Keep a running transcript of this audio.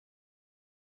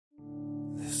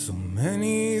So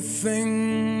many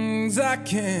things I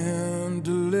can't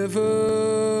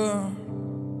deliver,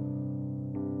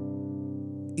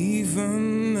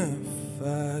 even if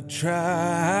I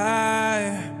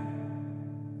try.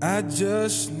 I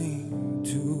just need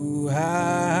to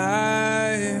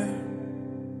hide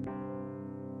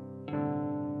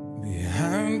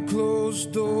behind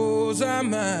closed doors. I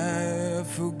might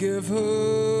forgive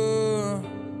her,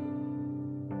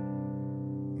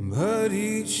 but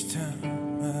each time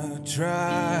I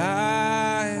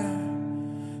try,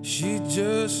 she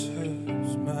just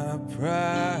hurts my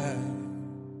pride.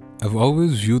 I've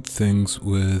always viewed things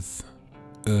with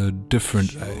a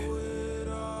different eye.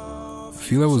 I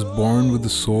feel I was born with a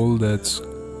soul that's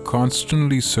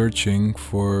constantly searching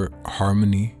for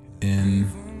harmony in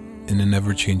an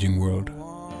ever-changing world,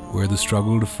 where the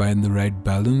struggle to find the right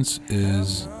balance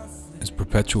is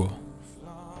perpetual.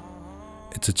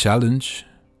 It's a challenge,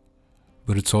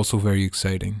 but it's also very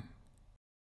exciting.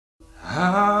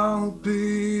 I'll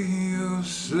be your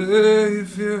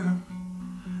savior,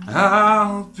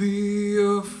 I'll be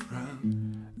your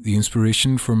friend. The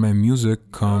inspiration for my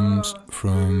music comes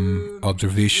from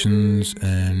observations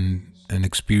and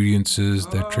experiences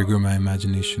that trigger my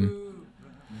imagination.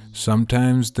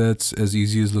 Sometimes that's as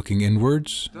easy as looking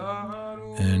inwards,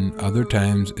 and other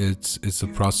times it's a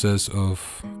process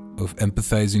of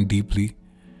empathizing deeply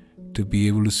to be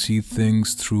able to see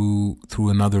things through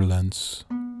another lens.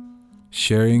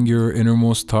 Sharing your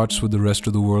innermost thoughts with the rest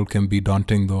of the world can be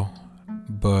daunting though,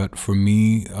 but for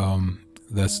me,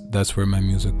 that's where my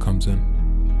music comes in.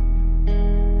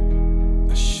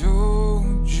 I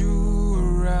showed you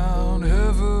around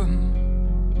heaven,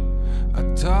 I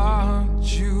taught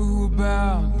you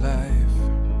about life.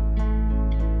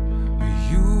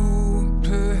 You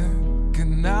pick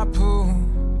an apple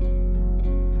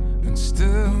and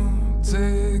still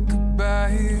take a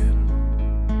bite.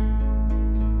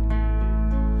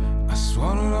 I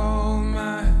swallowed all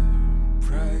my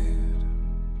pride.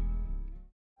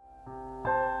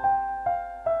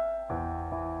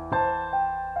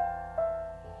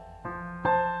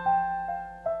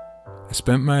 I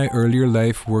spent my earlier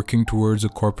life working towards a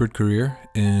corporate career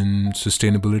in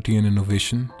sustainability and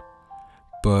innovation,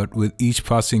 but with each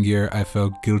passing year I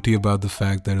felt guilty about the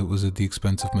fact that it was at the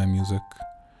expense of my music.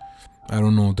 I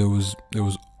don't know, there was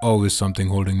always something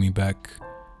holding me back.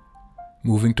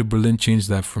 Moving to Berlin changed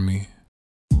that for me.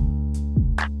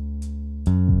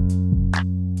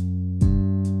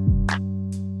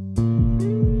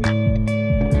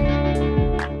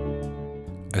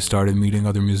 I started meeting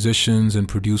other musicians and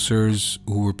producers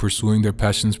who were pursuing their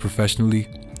passions professionally.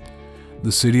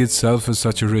 The city itself has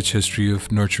such a rich history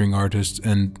of nurturing artists,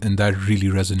 and that really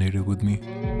resonated with me.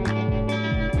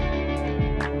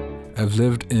 I've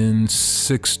lived in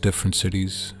 6 different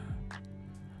cities.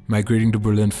 Migrating to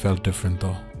Berlin felt different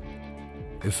though.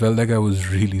 It felt like I was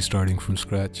really starting from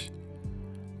scratch.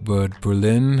 But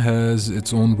Berlin has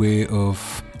its own way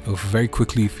of very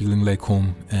quickly feeling like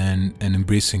home and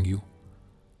embracing you.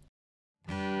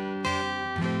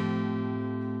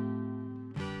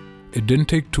 It didn't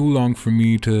take too long for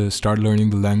me to start learning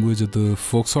the language at the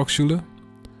Volkshochschule,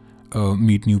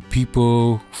 meet new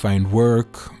people, find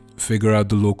work, figure out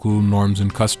the local norms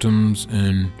and customs,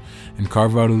 and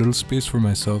carve out a little space for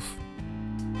myself.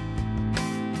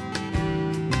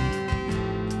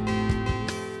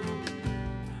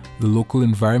 The local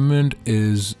environment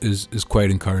is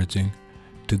quite encouraging,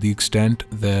 to the extent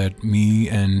that me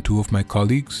and 2 of my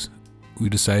colleagues, we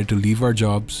decided to leave our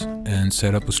jobs and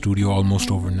set up a studio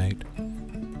almost overnight.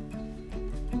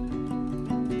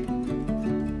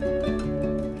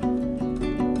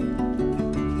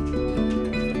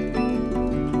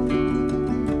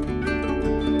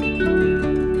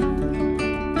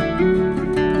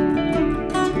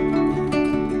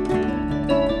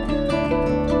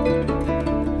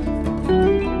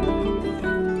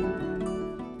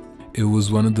 It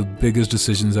was one of the biggest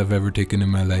decisions I've ever taken in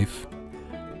my life,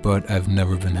 but I've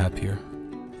never been happier.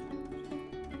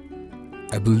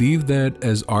 I believe that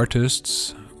as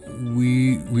artists,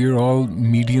 we're all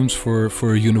mediums for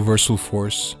a universal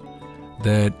force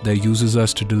that uses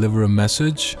us to deliver a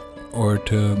message or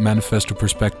to manifest a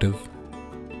perspective.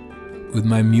 With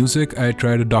my music, I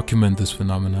try to document this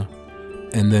phenomena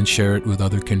and then share it with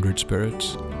other kindred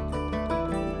spirits.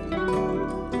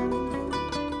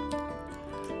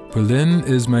 Berlin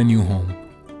is my new home,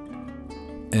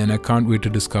 and I can't wait to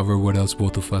discover what else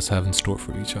both of us have in store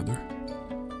for each other.